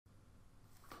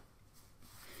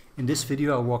In this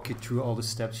video, I'll walk you through all the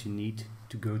steps you need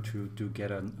to go through to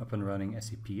get an up and running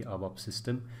SAP ABAP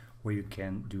system where you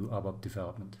can do ABAP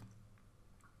development.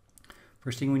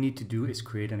 First thing we need to do is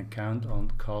create an account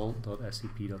on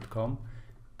call.sap.com.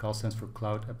 Call stands for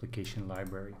Cloud Application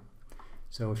Library.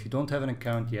 So if you don't have an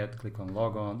account yet, click on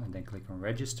Log On and then click on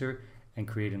Register and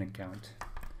create an account.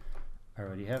 I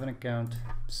already have an account,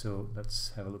 so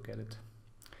let's have a look at it.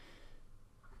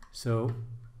 So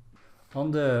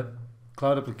on the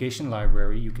Cloud Application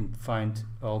Library, you can find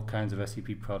all kinds of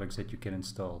SAP products that you can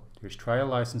install. There's trial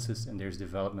licenses and there's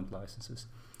development licenses.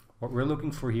 What we're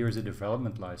looking for here is a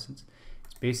development license.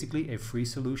 It's basically a free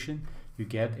solution. You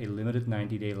get a limited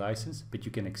 90-day license, but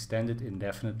you can extend it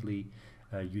indefinitely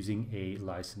using a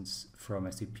license from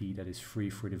SAP that is free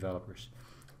for developers.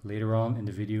 Later on in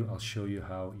the video, I'll show you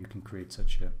how you can create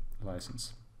such a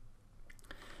license.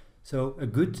 So a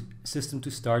good system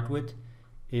to start with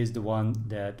is the one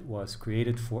that was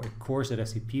created for a course that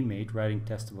SAP made, writing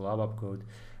testable ABAP code.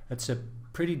 That's a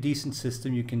pretty decent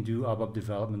system you can do ABAP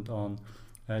development on.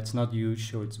 It's not huge,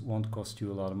 so it won't cost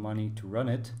you a lot of money to run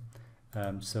it.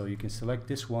 So you can select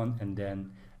this one and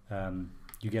then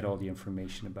you get all the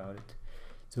information about it.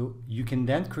 So you can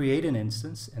then create an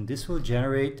instance, and this will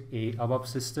generate a ABAP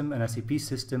system, an SAP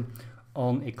system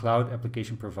on a cloud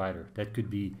application provider. That could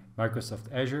be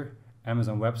Microsoft Azure,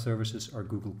 Amazon Web Services, or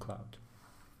Google Cloud.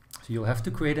 So you'll have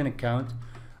to create an account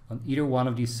on either one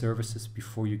of these services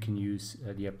before you can use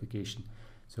the application.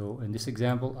 So in this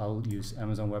example, I'll use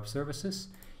Amazon Web Services.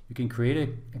 You can create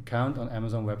an account on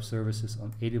Amazon Web Services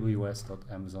on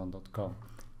aws.amazon.com.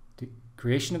 The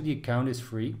creation of the account is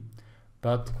free,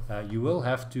 but you will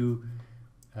have to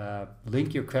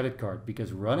link your credit card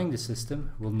because running the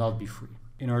system will not be free.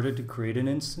 In order to create an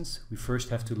instance, we first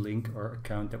have to link our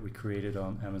account that we created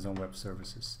on Amazon Web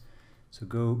Services. So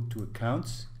go to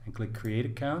Accounts and click Create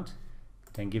Account,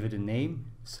 then give it a name,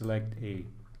 select a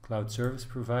cloud service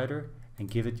provider, and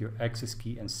give it your access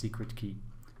key and secret key.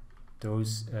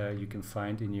 Those you can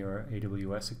find in your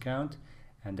AWS account,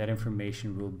 and that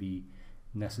information will be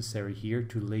necessary here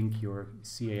to link your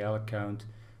CAL account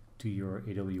to your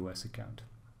AWS account.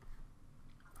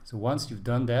 So once you've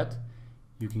done that,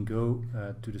 you can go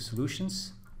to the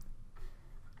solutions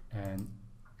and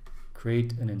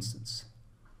create an instance.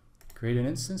 Create an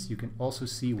instance, you can also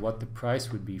see what the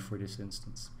price would be for this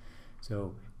instance.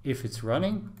 So if it's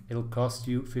running, it'll cost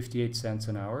you 58 cents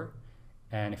an hour,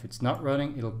 and if it's not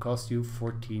running, it'll cost you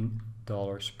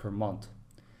 $14 per month.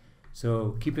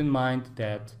 So keep in mind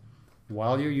that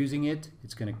while you're using it,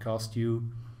 it's going to cost you,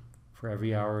 for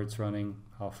every hour it's running,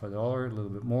 $0.50, a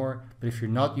little bit more. But if you're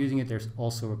not using it, there's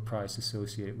also a price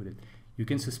associated with it. You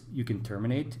can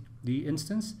terminate the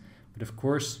instance, but of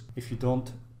course, if you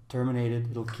don't terminate it,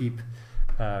 it'll keep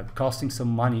costing some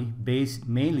money,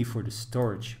 mainly for the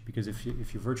storage, because if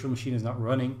your virtual machine is not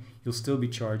running, you'll still be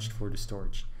charged for the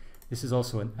storage. This is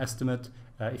also an estimate.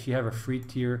 If you have a free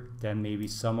tier, then maybe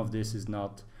some of this is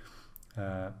not,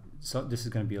 so this is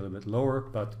going to be a little bit lower,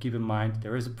 but keep in mind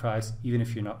there is a price even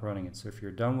if you're not running it. So if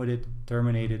you're done with it,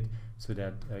 terminate it so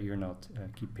that you're not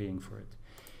keep paying for it.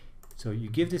 So you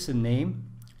give this a name,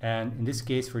 and in this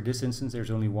case, for this instance,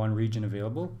 there's only one region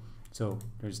available, so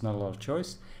there's not a lot of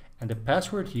choice. And the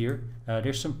password here,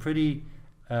 there's some pretty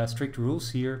strict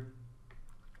rules here.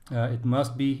 It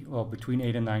must be, well, between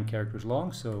 8 and 9 characters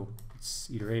long, so it's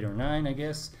either 8 or 9, I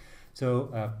guess.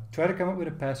 So try to come up with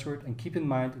a password, and keep in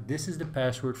mind this is the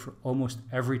password for almost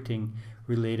everything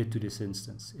related to this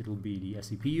instance. It will be the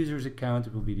SAP user's account,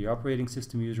 it will be the operating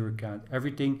system user account,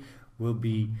 everything will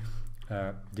be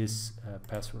this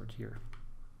password here.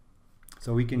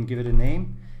 So we can give it a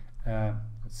name.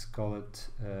 Let's call it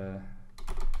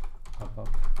ABAP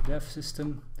Dev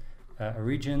System, a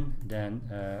region, then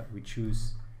we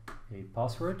choose a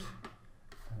password.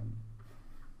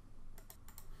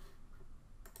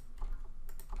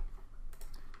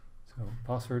 So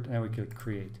password, and we click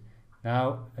create.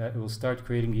 Now it will start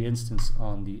creating the instance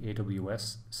on the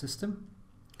AWS system,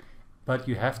 but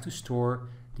you have to store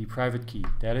the private key.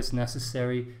 That is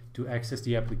necessary to access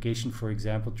the application, for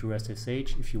example, through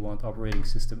SSH, if you want operating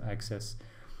system access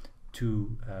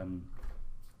to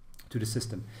the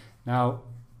system. Now,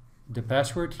 the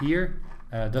password here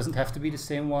doesn't have to be the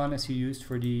same one as you used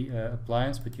for the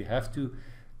appliance, but you have to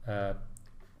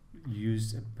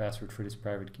use a password for this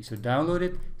private key. So download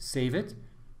it, save it.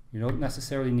 You don't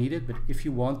necessarily need it, but if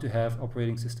you want to have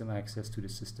operating system access to the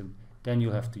system, then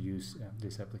you'll have to use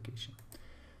this application.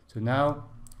 So now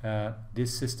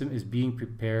this system is being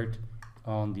prepared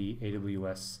on the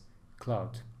AWS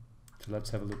cloud. So let's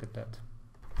have a look at that.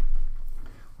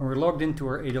 When we're logged into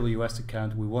our AWS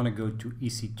account, we want to go to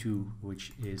EC2,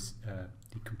 which is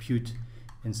the compute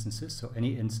instances. So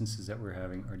any instances that we're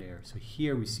having are there. So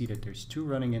here we see that there's 2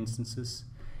 running instances,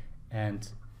 and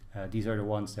these are the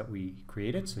ones that we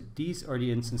created. So these are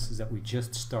the instances that we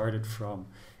just started from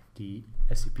the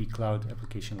SAP Cloud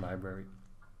Application Library.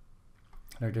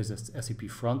 There's this SAP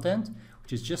Frontend,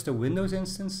 which is just a Windows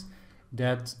instance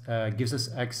that gives us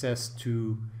access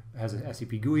to, has a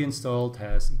SAP GUI installed,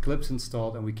 has Eclipse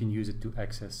installed, and we can use it to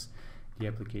access the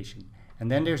application.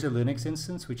 And then there's a Linux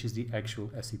instance, which is the actual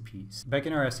SAP. Back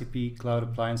in our SAP Cloud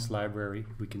Appliance Library,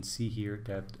 we can see here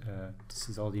that this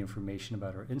is all the information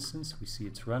about our instance. We see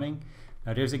it's running.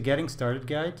 Now there's a Getting Started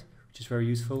guide, which is very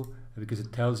useful because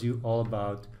it tells you all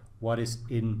about what is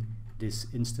in this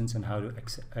instance and how to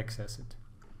access it.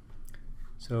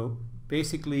 So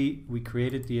basically we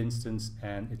created the instance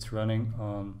and it's running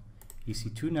on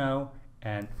EC2 now,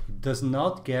 and it does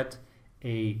not get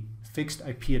a fixed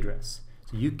IP address.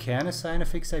 So you can assign a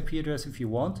fixed IP address if you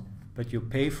want, but you'll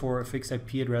pay for a fixed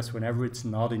IP address whenever it's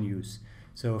not in use.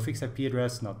 So a fixed IP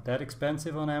address is not that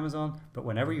expensive on Amazon, but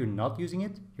whenever you're not using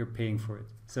it, you're paying for it.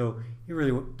 So you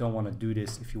really don't want to do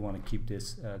this if you want to keep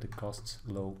this the costs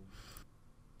low.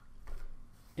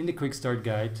 In the quick start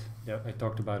guide that I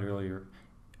talked about earlier,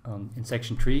 in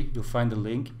section 3, you'll find a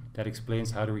link that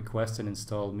explains how to request and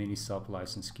install Minisop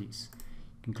license keys.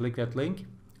 You can click that link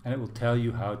and it will tell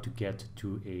you how to get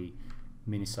to a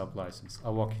Minisop license.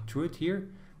 I'll walk you through it here.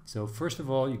 So first of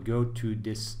all, you go to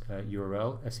this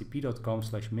URL,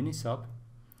 sap.com/minisop,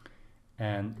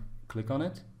 and click on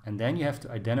it. And then you have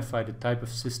to identify the type of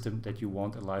system that you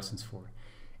want a license for.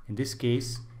 In this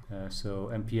case,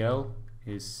 so MPL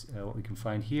is what we can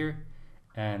find here.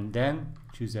 And then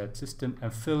choose that system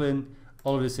and fill in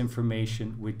all of this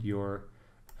information with your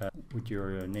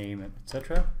name,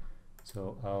 etc.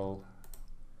 So I'll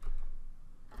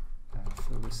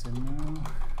fill this in now.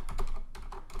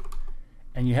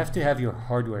 And you have to have your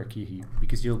hardware key here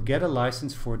because you'll get a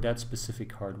license for that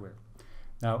specific hardware.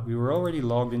 Now we were already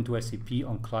logged into SAP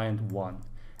on client 1.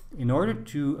 In order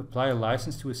to apply a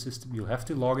license to a system, you'll have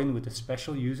to log in with a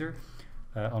special user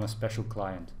on a special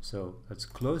client. So let's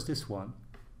close this one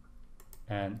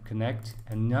and connect.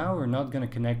 And now we're not going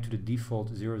to connect to the default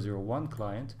 001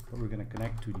 client, but we're going to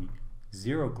connect to the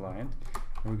 0 client.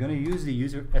 And we're going to use the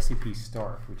user SAP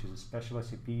star, which is a special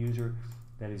SAP user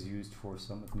that is used for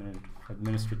some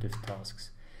administrative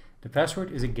tasks. The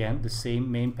password is again the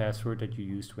same main password that you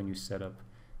used when you set up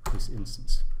this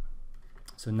instance.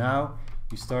 So now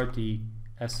you start the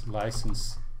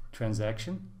slicense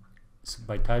transaction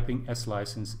by typing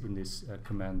slicense in this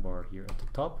command bar here at the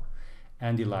top,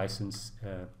 and the license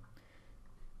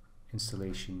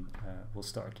installation will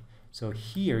start. So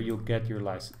here you'll get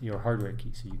your hardware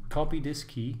key. So you copy this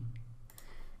key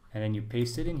and then you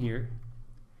paste it in here,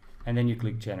 and then you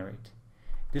click generate.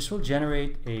 This will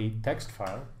generate a text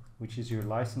file, which is your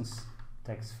license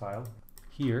text file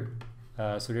here.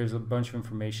 So there's a bunch of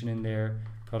information in there,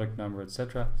 product number,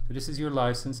 etc. So this is your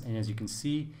license, and as you can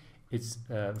see, it's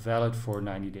valid for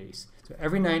 90 days. So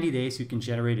every 90 days you can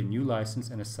generate a new license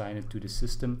and assign it to the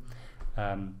system.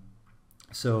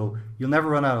 So you'll never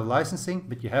run out of licensing,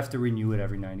 but you have to renew it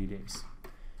every 90 days.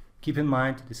 Keep in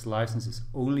mind, this license is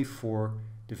only for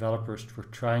developers for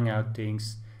trying out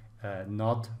things,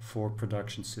 not for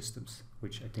production systems,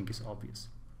 which I think is obvious.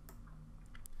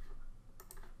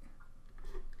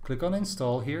 Click on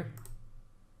install here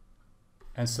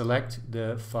and select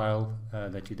the file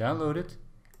that you downloaded,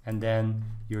 and then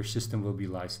your system will be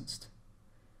licensed.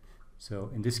 So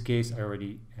in this case I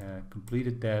already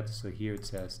completed that, so here it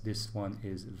says this one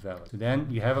is valid. So then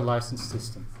you have a licensed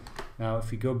system. Now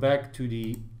if we go back to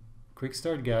the quick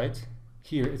start guide,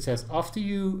 here it says after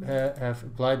you have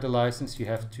applied the license, you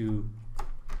have to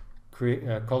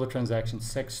call the transaction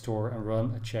sec_store and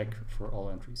run a check for all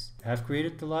entries. I have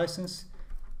created the license.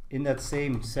 In that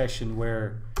same session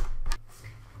where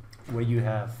you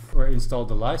have installed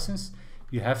the license,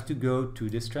 you have to go to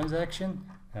this transaction,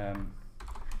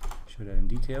 show that in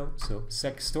detail, so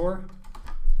sec_store,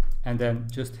 and then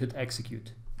just hit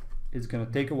execute. It's going to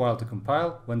take a while to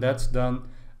compile. When that's done,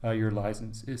 your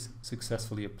license is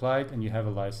successfully applied and you have a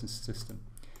licensed system.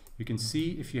 You can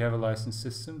see if you have a licensed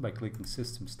system by clicking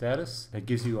system status. That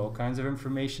gives you all kinds of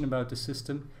information about the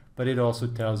system, but it also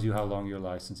tells you how long your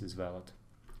license is valid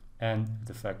and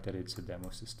the fact that it's a demo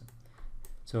system.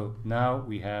 So now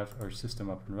we have our system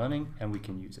up and running and we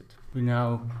can use it. We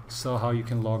now saw how you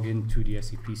can log into the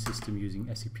SAP system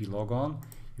using SAP Logon.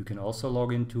 You can also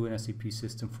log into an SAP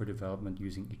system for development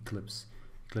using Eclipse.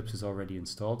 Eclipse is already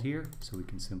installed here, so we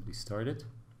can simply start it.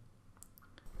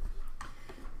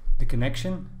 The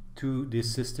connection to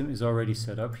this system is already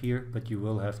set up here, but you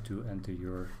will have to enter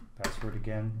your password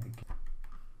again.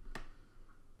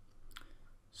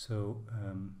 So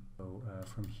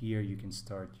from here you can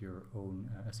start your own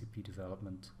SAP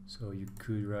development. So you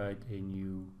could write a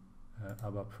new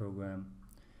ABAP program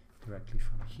directly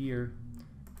from here.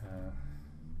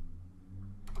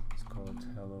 Let's call it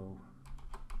Hello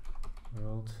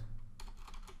World.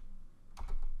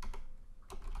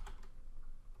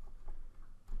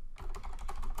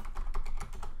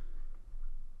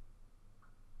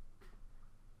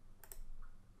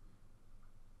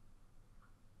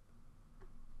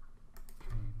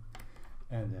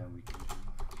 And then we can do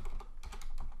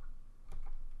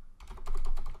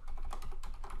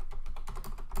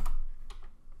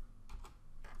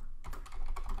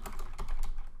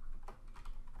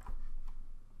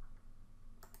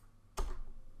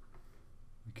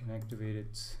activate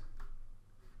it.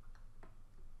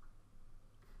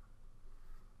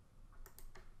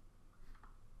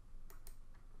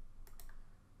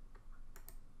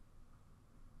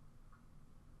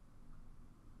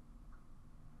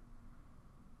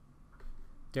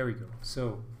 There we go.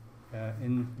 So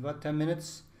in about 10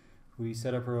 minutes we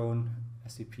set up our own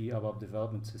SAP ABAP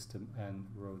development system and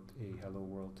wrote a Hello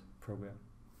World program.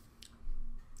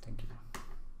 Thank you.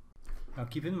 Now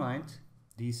keep in mind,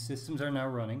 these systems are now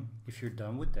running. If you're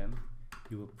done with them,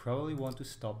 you will probably want to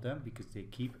stop them because they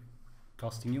keep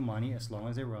costing you money as long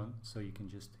as they run. So you can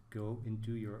just go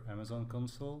into your Amazon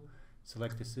console,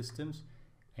 select the systems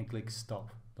and click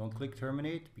stop. Don't click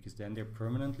terminate because then they're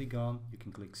permanently gone. You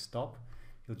can click stop.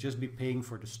 You'll just be paying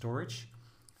for the storage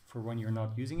for when you're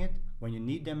not using it. When you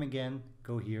need them again,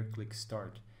 go here, click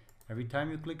start. Every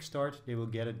time you click start, they will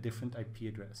get a different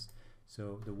IP address.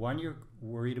 So the one you're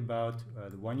worried about,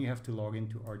 the one you have to log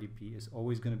into RDP is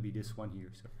always going to be this one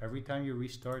here. So every time you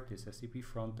restart this SAP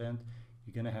front end,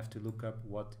 you're going to have to look up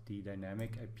what the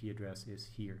dynamic IP address is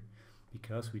here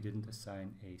because we didn't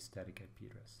assign a static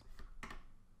IP address.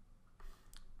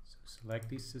 So select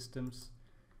these systems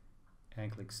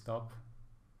and click stop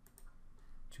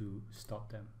to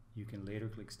stop them. You can later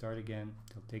click start again.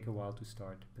 It'll take a while to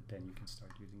start, but then you can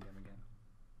start using them again.